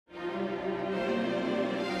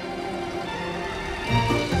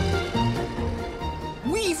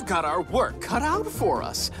got our work cut out for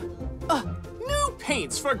us. New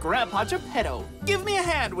paints for Grandpa Geppetto. Give me a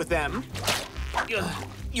hand with them.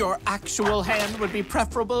 Your actual hand would be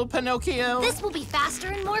preferable, Pinocchio. This will be faster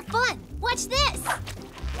and more fun. Watch this. I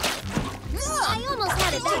almost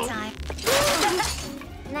had it that time.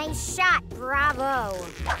 Nice shot, bravo.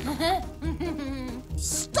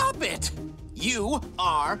 Stop it! You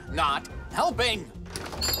are not helping.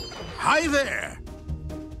 Hi there.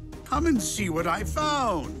 Come and see what I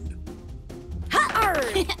found.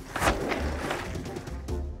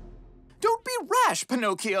 Don't be rash,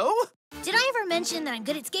 Pinocchio. Did I ever mention that I'm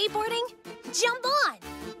good at skateboarding? Jump on!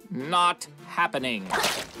 Not happening.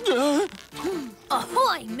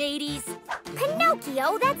 Ahoy, mateys!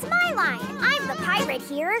 Pinocchio, that's my line. I'm the pirate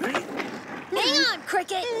here. Hang on,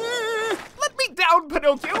 Cricket! Let me down,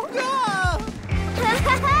 Pinocchio.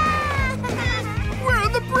 Where are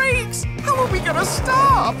the brakes? How are we gonna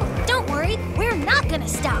stop? Don't worry, we're not gonna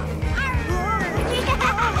stop.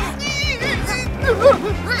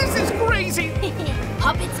 This is crazy.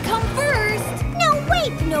 Puppets come first. No way,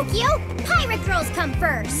 Pinocchio. Pirate girls come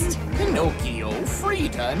first. Pinocchio,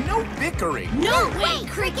 Freeda, no bickering. No way,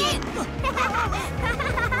 Cricket!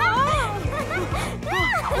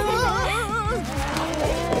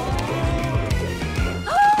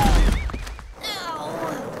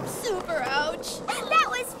 Ow, super ouch. That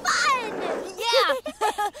was fun. Yeah,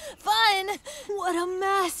 fun. What a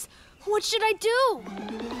mess. What should I do?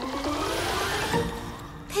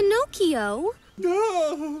 Pinocchio?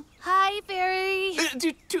 Hi, Fairy.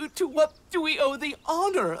 To what do we owe the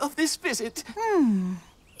honor of this visit?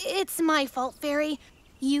 It's my fault, Fairy.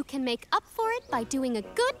 You can make up for it by doing a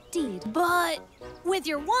good deed. But with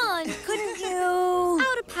your wand, couldn't you?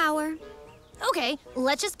 Out of power. Okay,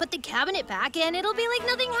 let's just put the cabinet back and it'll be like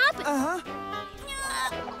nothing happened.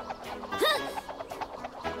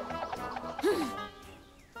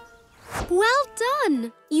 Well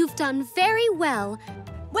done. You've done very well.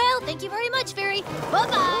 Well, thank you very much, Fairy.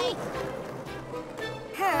 Bye-bye.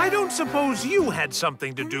 I don't suppose you had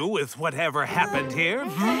something to do with whatever happened here,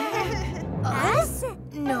 Us?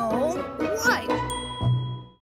 No. Why?